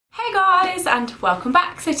Hi guys and welcome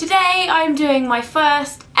back. So today I'm doing my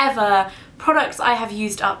first ever products I have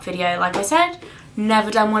used up video. Like I said, never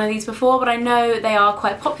done one of these before, but I know they are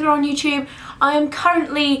quite popular on YouTube. I am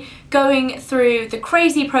currently going through the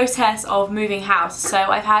crazy process of moving house. So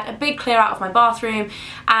I've had a big clear out of my bathroom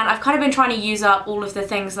and I've kind of been trying to use up all of the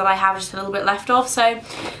things that I have just a little bit left of. So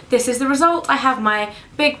this is the result. I have my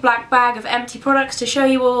big black bag of empty products to show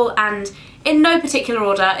you all, and in no particular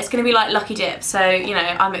order, it's going to be like lucky dip. So, you know,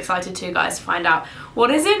 I'm excited too, guys, to find out what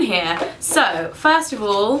is in here. So first of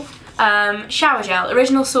all, shower gel,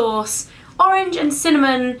 original source, orange and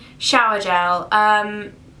cinnamon shower gel.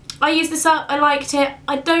 I used this up, I liked it.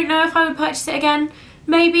 I don't know if I would purchase it again.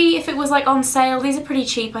 Maybe if it was like on sale. These are pretty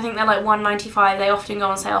cheap. I think they're like £1.95. They often go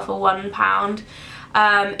on sale for £1.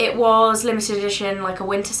 It was limited edition, like a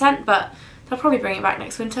winter scent, but I'll probably bring it back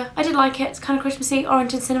next winter. I did like it. It's kind of Christmassy,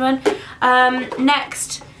 orange and cinnamon.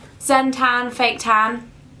 Next, Zen Tan Fake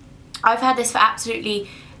Tan. I've had this for absolutely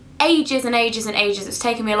ages and ages and ages. It's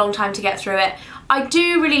taken me a long time to get through it. I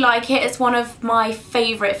do really like it. It's one of my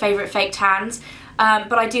favourite fake tans.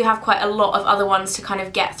 But I do have quite a lot of other ones to kind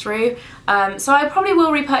of get through. So I probably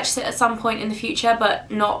will repurchase it at some point in the future,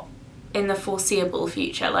 but not in the foreseeable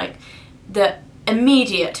future. Like the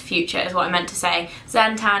immediate future is what I meant to say.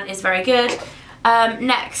 Zen Tan is very good.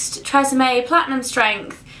 Next, Tresemme Platinum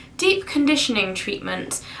Strength Deep Conditioning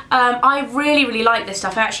Treatment. I really like this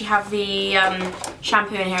stuff. I actually have the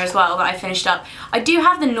shampoo in here as well that I finished up. I do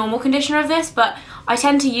have the normal conditioner of this, but I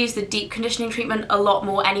tend to use the deep conditioning treatment a lot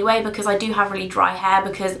more anyway because I do have really dry hair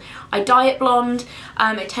because I dye it blonde.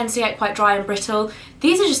 It tends to get quite dry and brittle.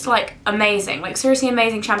 These are just like amazing, like seriously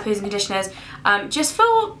amazing shampoos and conditioners, just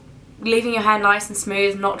for leaving your hair nice and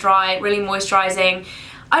smooth, not dry, really moisturising.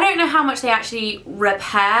 I don't know how much they actually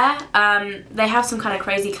repair. They have some kind of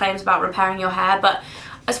crazy claims about repairing your hair, but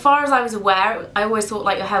as far as I was aware, I always thought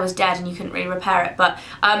like your hair was dead and you couldn't really repair it, but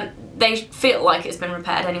they feel like it's been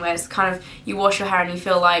repaired anyway. It's kind of, you wash your hair and you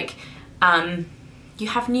feel like you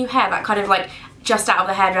have new hair, that kind of like just out of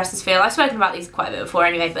the hairdresser's feel. I've spoken about these quite a bit before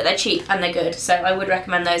anyway, but they're cheap and they're good, so I would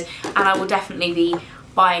recommend those, and I will definitely be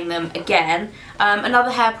buying them again.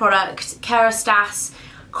 Another hair product, Kerastase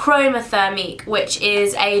Chromothermique, which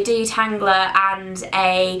is a detangler and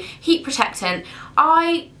a heat protectant.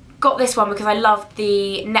 I got this one because I loved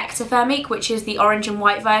the Nectar Thermique, which is the orange and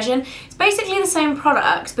white version. It's basically the same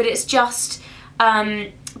product, but it's just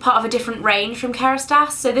part of a different range from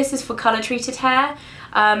Kerastase. So this is for colour treated hair,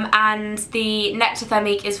 and the Nectar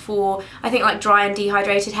Thermique is for, I think, like dry and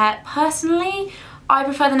dehydrated hair. Personally, I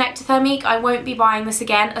prefer the Nectar Thermique. I won't be buying this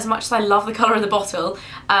again. As much as I love the colour of the bottle,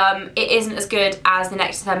 it isn't as good as the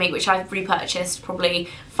Nectar Thermique, which I've repurchased probably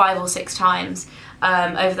 5 or 6 times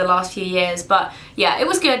over the last few years. But yeah, it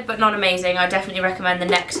was good but not amazing. I definitely recommend the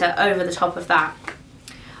Nectar over the top of that.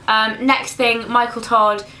 Next thing, Michael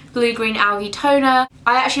Todd Blue Green Algae Toner.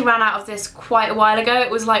 I actually ran out of this quite a while ago.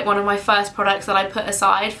 It was like one of my first products that I put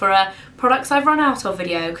aside for a products I've run out of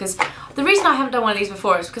video, because the reason I haven't done one of these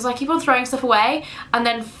before is because I keep on throwing stuff away and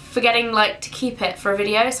then forgetting like to keep it for a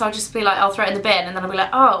video. So I'll just be like, I'll throw it in the bin and then I'll be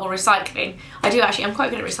like, oh, or recycling. I do actually, I'm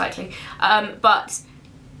quite good at recycling, but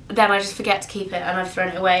then I just forget to keep it and I've thrown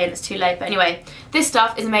it away and it's too late. But anyway, this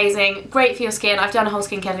stuff is amazing, great for your skin. I've done a whole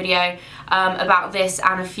skincare video about this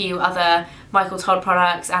and a few other Michael Todd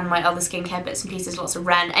products and my other skincare bits and pieces, lots of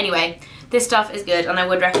Ren. Anyway, this stuff is good and I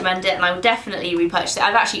would recommend it, and I would definitely repurchase it.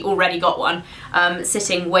 I've actually already got one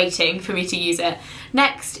sitting waiting for me to use it.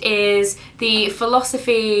 Next is the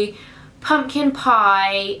Philosophy Pumpkin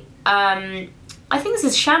Pie, I think this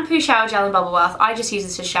is shampoo, shower gel and bubble bath. I just use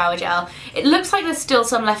this as shower gel. It looks like there's still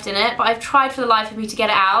some left in it, but I've tried for the life of me to get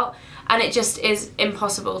it out and it just is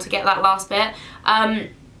impossible to get that last bit.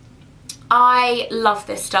 I love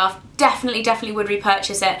this stuff. Definitely would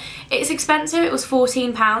repurchase it. It's expensive. It was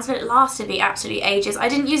 £14, but it lasted me absolutely ages. I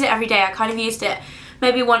didn't use it every day. I kind of used it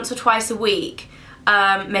maybe once or twice a week,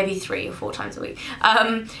 maybe 3 or 4 times a week,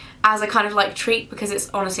 as a kind of like treat, because it's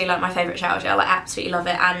honestly like my favourite shower gel. I absolutely love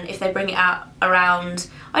it, and if they bring it out around,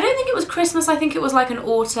 I don't think it was Christmas, I think it was like an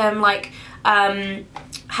autumn, like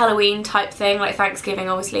Halloween type thing, like Thanksgiving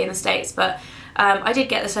obviously in the States, but I did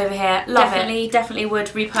get this over here. Love it. Definitely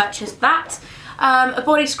would repurchase that. A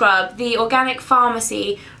body scrub, the Organic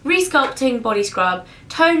Pharmacy Resculpting Body Scrub,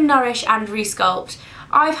 Tone, Nourish and Resculpt.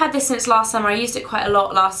 I've had this since last summer. I used it quite a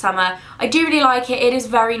lot last summer. I do really like it. It is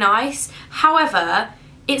very nice. However,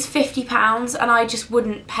 it's £50 and I just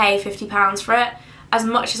wouldn't pay £50 for it, as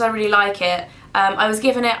much as I really like it. I was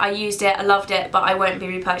given it, I used it, I loved it, but I won't be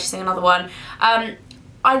repurchasing another one.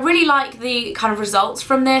 I really like the kind of results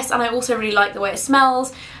from this, and I also really like the way it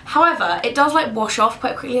smells. However, it does like wash off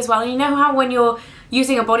quite quickly as well, and you know how when you're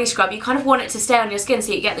using a body scrub, you kind of want it to stay on your skin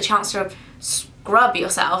so you get the chance to scrub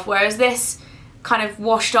yourself, whereas this kind of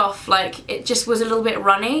washed off, like it just was a little bit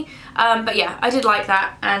runny. But yeah, I did like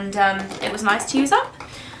that, and it was nice to use up.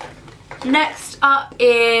 Next up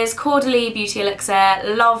is Caudalie Beauty Elixir.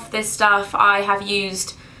 Love this stuff. I have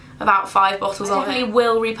used about 5 bottles of it. I definitely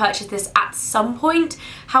will repurchase this at some point.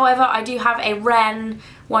 However, I do have a Ren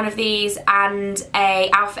one of these and a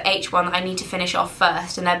Alpha H one that I need to finish off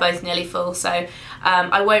first, and they're both nearly full, so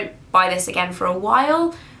I won't buy this again for a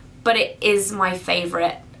while, but it is my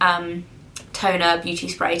favourite toner beauty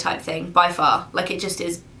spray type thing by far. Like, it just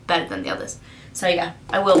is better than the others. So yeah,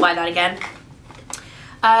 I will buy that again.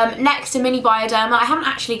 Next, a mini Bioderma. I haven't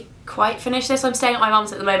actually quite finished this. I'm staying at my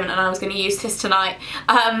mum's at the moment and I was going to use this tonight.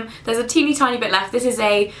 There's a teeny tiny bit left. This is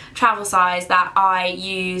a travel size that I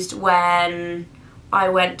used when I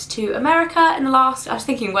went to America in the last, I was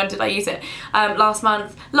thinking, when did I use it? Last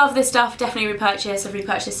month. Love this stuff, definitely repurchase. I've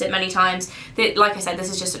repurchased it many times. Like I said, this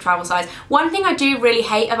is just a travel size. One thing I do really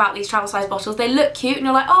hate about these travel size bottles, they look cute and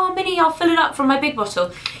you're like, oh mini, I'll fill it up from my big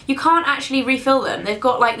bottle. You can't actually refill them. They've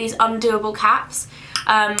got like these undoable caps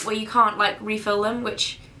where you can't like refill them,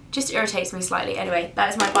 which just irritates me slightly. Anyway, that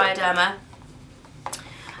is my Bioderma.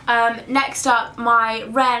 Next up, my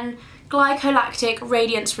Ren Glycolactic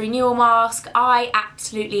Radiance Renewal Mask. I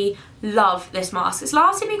absolutely love this mask. It's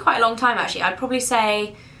lasted me quite a long time actually. I'd probably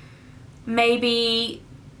say maybe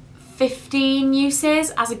 15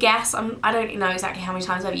 uses as a guess. I don't know exactly how many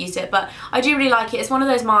times I've used it, but I do really like it. It's one of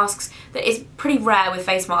those masks that is pretty rare with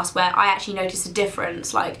face masks where I actually notice a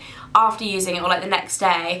difference like after using it or like the next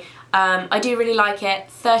day. I do really like it.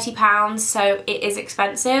 £30, so it is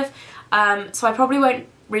expensive. So I probably won't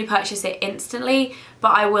repurchase it instantly,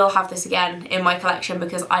 but I will have this again in my collection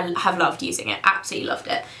because I have loved using it. Absolutely loved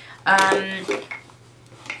it.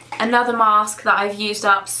 Another mask that I've used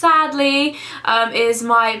up, sadly, is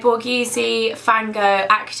my Borghese Fango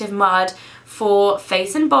Active Mud for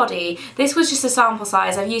face and body. This was just a sample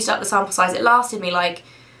size. I've used up the sample size. It lasted me like,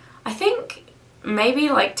 I think maybe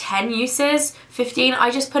like 10 uses, 15. I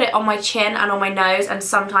just put it on my chin and on my nose and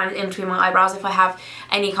sometimes in between my eyebrows if I have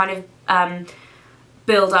any kind of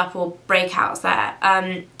build up or breakouts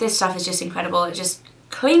there. This stuff is just incredible. It just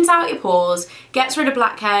cleans out your pores, gets rid of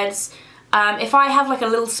blackheads. If I have like a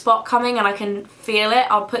little spot coming and I can feel it,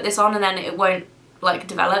 I'll put this on and then it won't like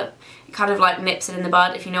develop. It kind of like nips it in the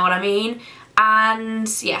bud, if you know what I mean. And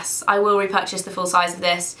yes, I will repurchase the full size of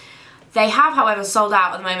this. They have, however, sold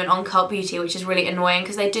out at the moment on Cult Beauty, which is really annoying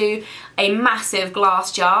because they do a massive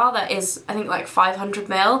glass jar that is, I think, like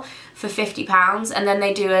 500ml for £50, and then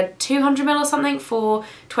they do a 200ml or something for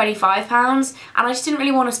 £25, and I just didn't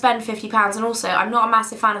really want to spend £50, and also I'm not a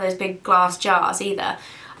massive fan of those big glass jars either,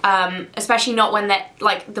 especially not when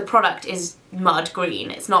like the product is mud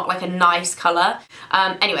green. It's not like a nice colour.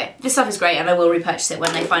 Anyway, this stuff is great and I will repurchase it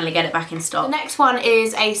when they finally get it back in stock. The next one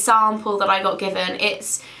is a sample that I got given.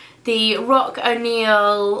 It's the Rock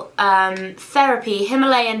O'Neill Therapy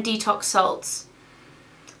Himalayan Detox Salts.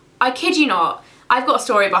 I kid you not, I've got a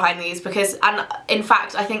story behind these because, and in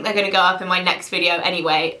fact I think they're going to go up in my next video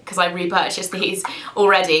anyway because I repurchased these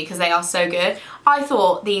already because they are so good. I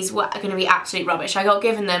thought these were going to be absolute rubbish. I got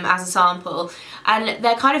given them as a sample and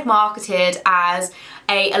they're kind of marketed as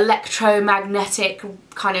a electromagnetic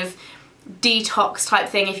kind of detox type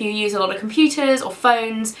thing. If you use a lot of computers or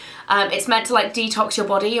phones, it's meant to like detox your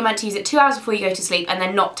body. You're meant to use it 2 hours before you go to sleep and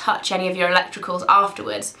then not touch any of your electricals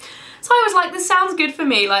afterwards. So I was like, this sounds good for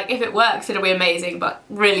me, like if it works it'll be amazing, but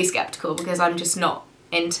really skeptical because I'm just not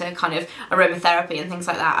into kind of aromatherapy and things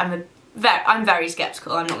like that. I'm very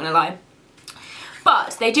skeptical, I'm not gonna lie.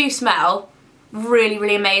 But they do smell really,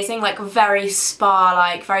 really amazing, like very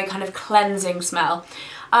spa-like, very kind of cleansing smell.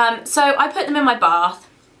 So I put them in my bath.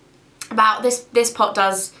 About this pot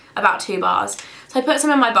does about 2 bars. So I put some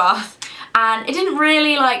in my bath and it didn't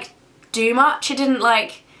really like do much. It didn't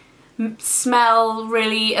like smell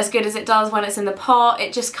really as good as it does when it's in the pot.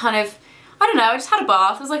 It just kind of, I don't know, I just had a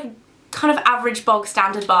bath. It was like a kind of average bog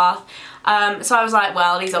standard bath. So I was like,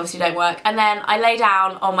 well, these obviously don't work. And then I lay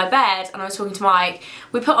down on my bed and I was talking to Mike.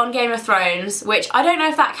 We put on Game of Thrones, which I don't know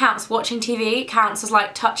if that counts. Watching TV counts as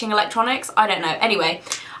like touching electronics. I don't know. Anyway,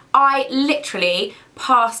 I literally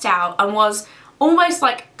passed out and was almost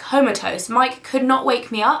like comatose. Mike could not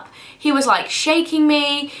wake me up. He was like shaking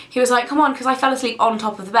me. He was like, come on, because I fell asleep on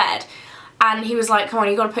top of the bed. And he was like, come on,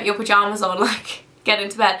 you gotta put your pajamas on, like, get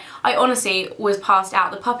into bed. I honestly was passed out.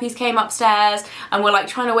 The puppies came upstairs and were like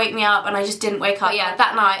trying to wake me up and I just didn't wake up. But yeah,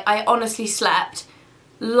 that night I honestly slept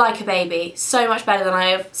like a baby. So much better than I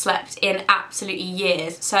have slept in absolutely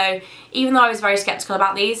years. So even though I was very skeptical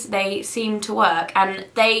about these, they seem to work, and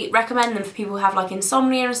they recommend them for people who have like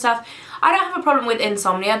insomnia and stuff. I don't have a problem with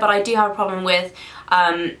insomnia, but I do have a problem with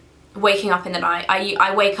waking up in the night.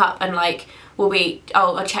 I wake up and like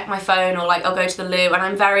I'll check my phone, or like I'll go to the loo, and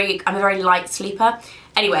I'm a very light sleeper.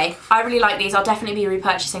 Anyway, I really like these. I'll definitely be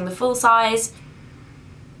repurchasing the full size.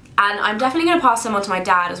 And I'm definitely going to pass some on to my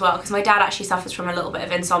dad as well, because my dad actually suffers from a little bit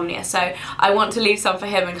of insomnia, so I want to leave some for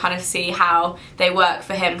him and kind of see how they work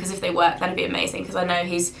for him, because if they work, that'd be amazing, because I know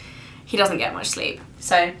he doesn't get much sleep.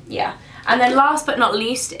 So yeah. And then last but not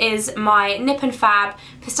least is my Nip and Fab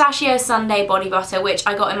Pistachio Sundae Body Butter, which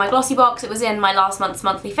I got in my glossy box. It was in my last month's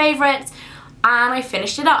monthly favourites, and I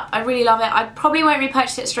finished it up. I really love it. I probably won't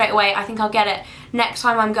repurchase it straight away. I think I'll get it next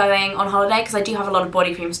time I'm going on holiday, because I do have a lot of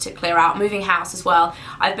body creams to clear out. Moving house as well.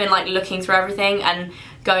 I've been like looking through everything and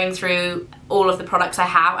going through all of the products I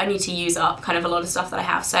have. I need to use up kind of a lot of stuff that I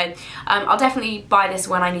have. So I'll definitely buy this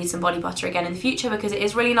when I need some body butter again in the future, because it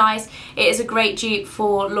is really nice. It is a great dupe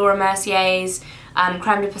for Laura Mercier's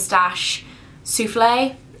creme de pistache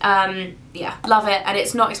souffle. Yeah, love it, and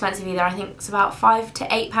it's not expensive either. I think it's about £5 to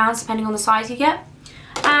 £8 depending on the size you get.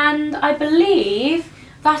 And I believe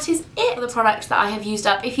that is it for the products that I have used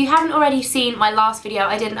up. If you haven't already seen my last video,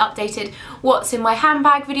 I did an updated what's in my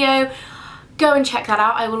handbag video. Go and check that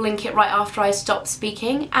out. I will link it right after I stop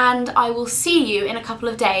speaking, and I will see you in a couple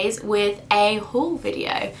of days with a haul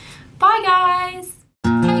video. Bye guys!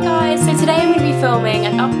 Hey guys, so today I'm going to be filming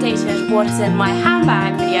an updated what is in my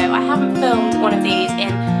handbag video. I haven't filmed one of these in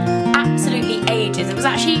absolutely ages. It was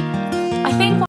actually, I think,